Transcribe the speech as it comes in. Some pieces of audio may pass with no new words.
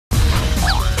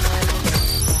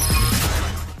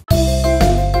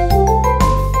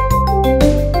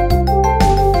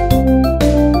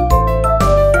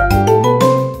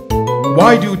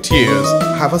Why do tears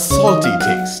have a salty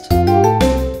taste?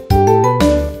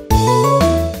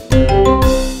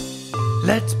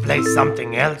 Let's play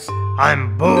something else.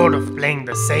 I'm bored of playing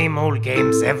the same old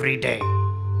games every day.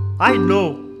 I know.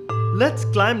 Let's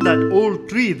climb that old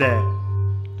tree there.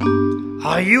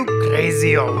 Are you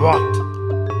crazy or what?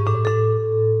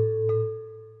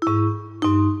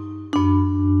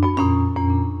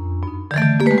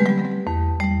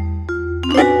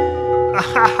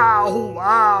 Ow!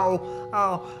 Ow!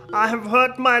 Ow! I've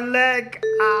hurt my leg!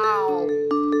 Ow!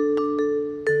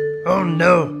 Oh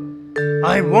no!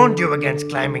 I warned you against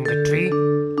climbing the tree.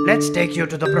 Let's take you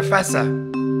to the professor.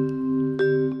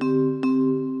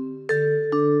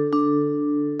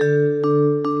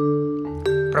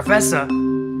 Professor,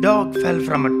 dog fell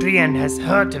from a tree and has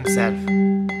hurt himself.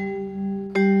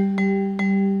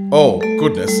 Oh,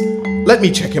 goodness. Let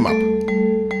me check him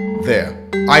up. There.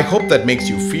 I hope that makes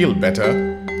you feel better.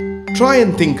 Try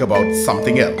and think about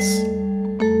something else.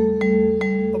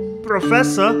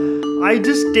 Professor, I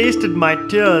just tasted my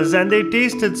tears and they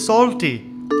tasted salty.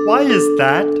 Why is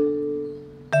that?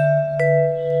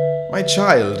 My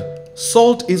child,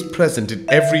 salt is present in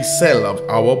every cell of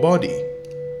our body.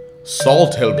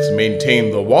 Salt helps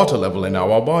maintain the water level in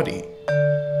our body.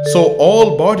 So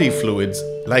all body fluids,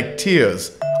 like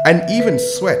tears and even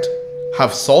sweat,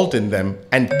 have salt in them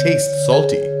and taste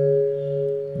salty.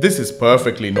 This is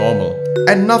perfectly normal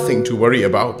and nothing to worry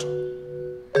about.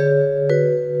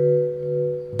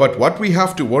 But what we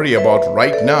have to worry about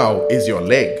right now is your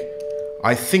leg.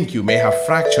 I think you may have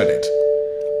fractured it.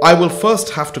 I will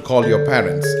first have to call your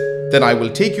parents. Then I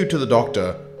will take you to the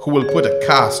doctor who will put a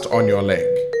cast on your leg.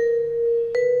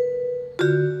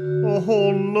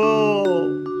 Oh no!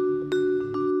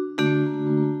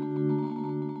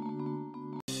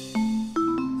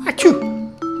 Achoo!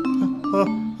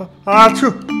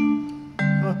 Achoo!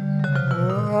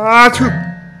 Achoo!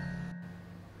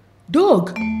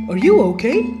 Dog, are you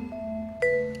okay?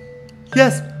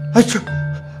 Yes, achoo!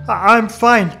 I'm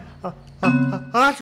fine. Achoo!